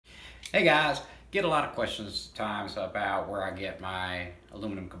Hey guys, get a lot of questions times about where I get my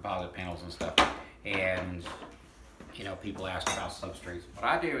aluminum composite panels and stuff, and people ask about substrates. What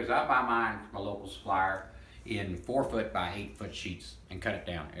I do is I buy mine from a local supplier in 4 foot by 8 foot sheets and cut it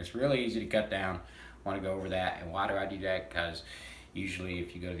down. It's really easy to cut down. I want to go over that. And why do I do that? Because usually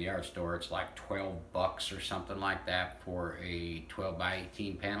if you go to the art store, it's like 12 bucks or something like that for a 12 by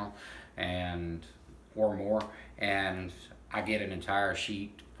 18 panel or more, and I get an entire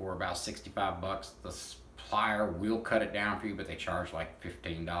sheet for about 65 bucks. The supplier will cut it down for you, but they charge like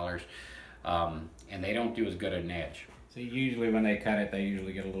 $15, and they don't do as good an edge. So usually when they cut it, they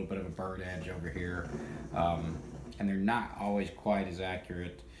usually get a little bit of a bird edge over here, and they're not always quite as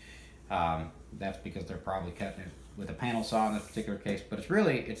accurate. That's because they're probably cutting it with a panel saw in this particular case, but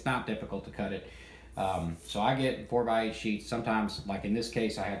it's not difficult to cut it. So I get 4 by 8 sheets. Sometimes, like in this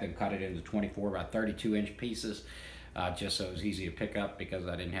case, I had them cut it into 24 by 32 inch pieces, just so it was easy to pick up because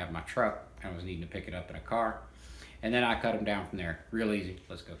I didn't have my truck. I was needing to pick it up in a car. And then I cut them down from there. Real easy.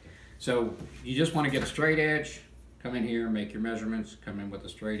 Let's go through. So you just want to get a straight edge. Come in here, make your measurements, come in with a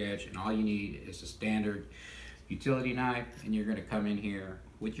straight edge, and all you need is a standard utility knife, and you're going to come in here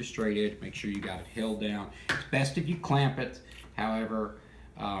with your straight edge. Make sure you got it held down. It's best if you clamp it. However,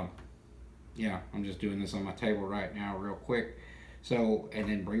 yeah, I'm just doing this on my table right now real quick. So, and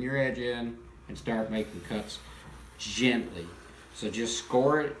then bring your edge in and start making cuts gently. So just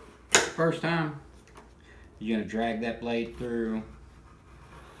score it first time. You're going to drag that blade through.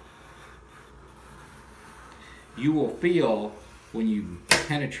 You will feel when you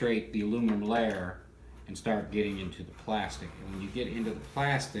penetrate the aluminum layer and start getting into the plastic. And when you get into the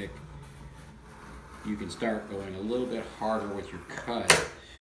plastic, you can start going a little bit harder with your cut.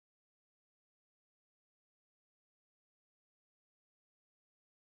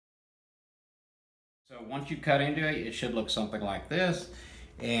 So once you cut into it, it should look something like this.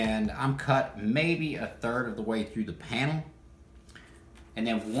 And I'm cut maybe a third of the way through the panel. And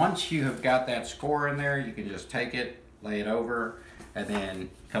then once you have got that score in there, you can just take it, lay it over, and then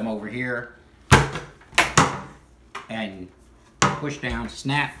come over here and push down,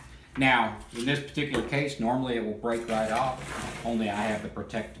 snap. Now, in this particular case, normally it will break right off, only I have the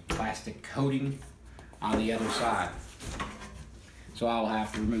protective plastic coating on the other side. So I'll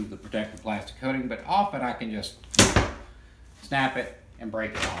have to remove the protective plastic coating, but often I can just snap it and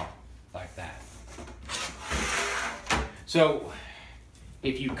break it off like that. So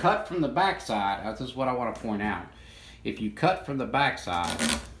if you cut from the back side, this is what I want to point out. If you cut from the back side,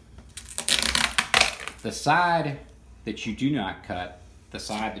 the side that you do not cut, the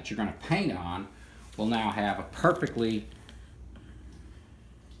side that you're going to paint on, will now have a perfectly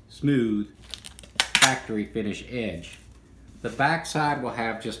smooth factory finish edge. The back side will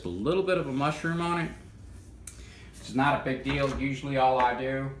have just a little bit of a mushroom on it. It's not a big deal. Usually all I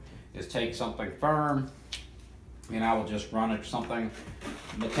do is take something firm and I will just run it something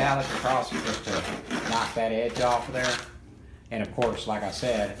metallic across it just to knock that edge off of there. And of course, like I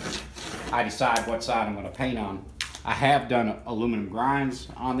said, I decide what side I'm going to paint on. I have done aluminum grinds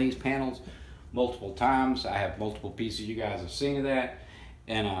on these panels multiple times. I have multiple pieces. You guys have seen of that.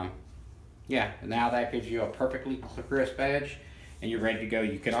 And yeah, now that gives you a perfectly crisp edge and you're ready to go.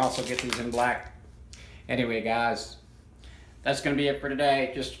 You can also get these in black. Anyway, guys, that's going to be it for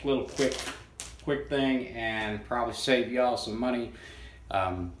today. Just a little quick thing, and probably save y'all some money.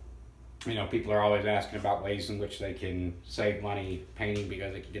 People are always asking about ways in which they can save money painting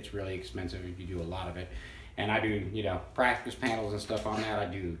because it gets really expensive if you do a lot of it. And I do, practice panels and stuff on that. I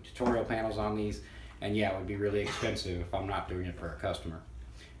do tutorial panels on these, and yeah, it would be really expensive if I'm not doing it for a customer.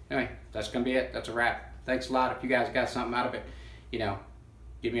 Anyway, that's gonna be it. That's a wrap. Thanks a lot. If you guys got something out of it,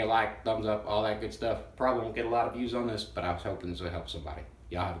 give me a like, thumbs up, all that good stuff. Probably won't get a lot of views on this, but I was hoping this would help somebody.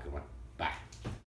 Y'all have a good one.